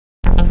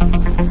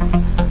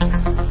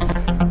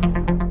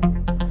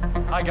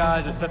Hi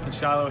guys, it's Seth and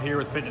Shiloh here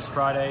with Fitness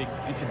Friday,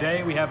 and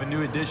today we have a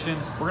new edition.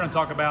 We're going to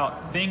talk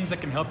about things that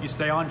can help you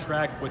stay on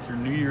track with your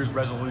New Year's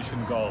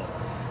resolution goal.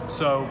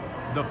 So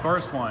the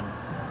first one,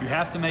 you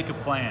have to make a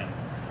plan,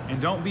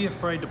 and don't be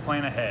afraid to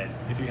plan ahead.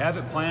 If you have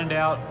it planned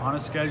out on a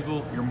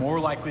schedule, you're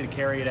more likely to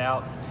carry it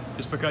out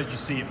just because you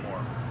see it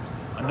more.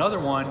 Another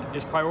one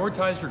is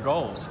prioritize your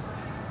goals.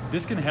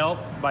 This can help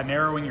by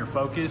narrowing your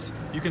focus.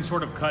 You can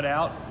sort of cut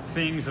out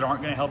things that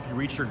aren't going to help you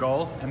reach your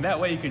goal, and that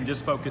way you can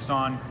just focus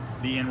on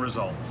the end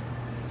result.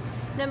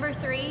 Number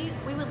 3,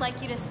 we would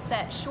like you to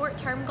set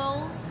short-term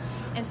goals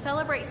and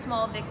celebrate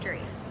small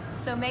victories.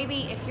 So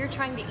maybe if you're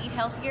trying to eat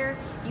healthier,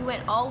 you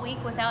went all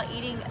week without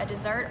eating a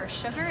dessert or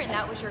sugar and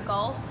that was your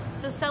goal.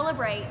 So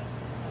celebrate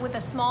with a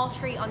small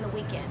treat on the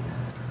weekend.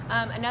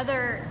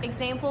 Another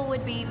example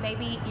would be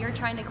maybe you're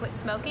trying to quit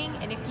smoking,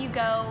 and if you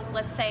go,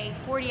 let's say,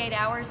 48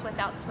 hours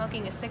without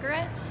smoking a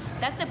cigarette,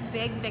 that's a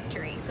big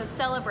victory. So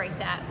celebrate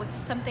that with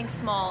something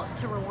small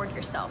to reward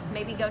yourself.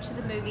 Maybe go to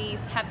the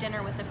movies, have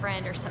dinner with a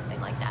friend, or something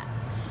like that.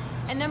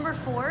 And number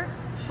 4,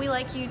 we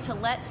like you to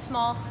let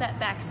small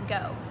setbacks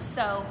go.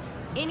 So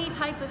any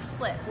type of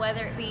slip,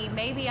 whether it be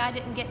maybe I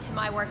didn't get to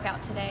my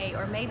workout today,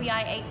 or maybe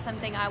I ate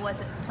something I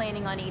wasn't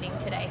planning on eating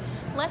today,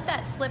 let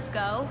that slip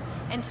go,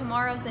 and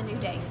tomorrow's a new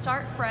day.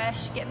 Start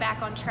fresh, get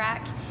back on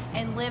track,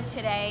 and live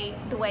today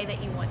the way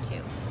that you want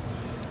to.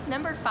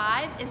 Number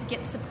 5 is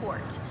get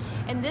support.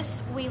 And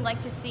this we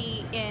like to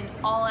see in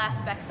all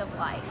aspects of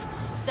life.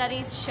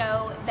 Studies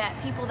show that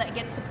people that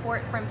get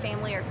support from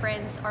family or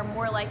friends are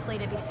more likely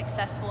to be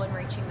successful in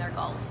reaching their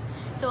goals.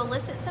 So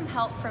elicit some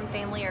help from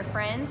family or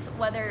friends,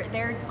 whether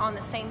they're on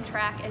the same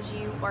track as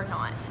you or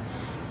not.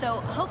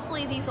 So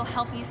hopefully these will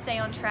help you stay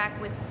on track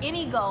with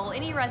any goal,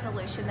 any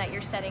resolution that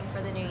you're setting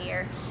for the new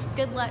year.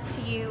 Good luck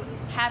to you.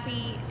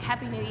 Happy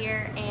New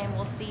Year, and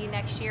we'll see you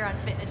next year on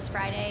Fitness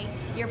Friday,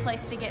 your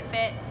place to get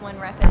fit, one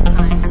rep at a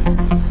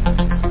time.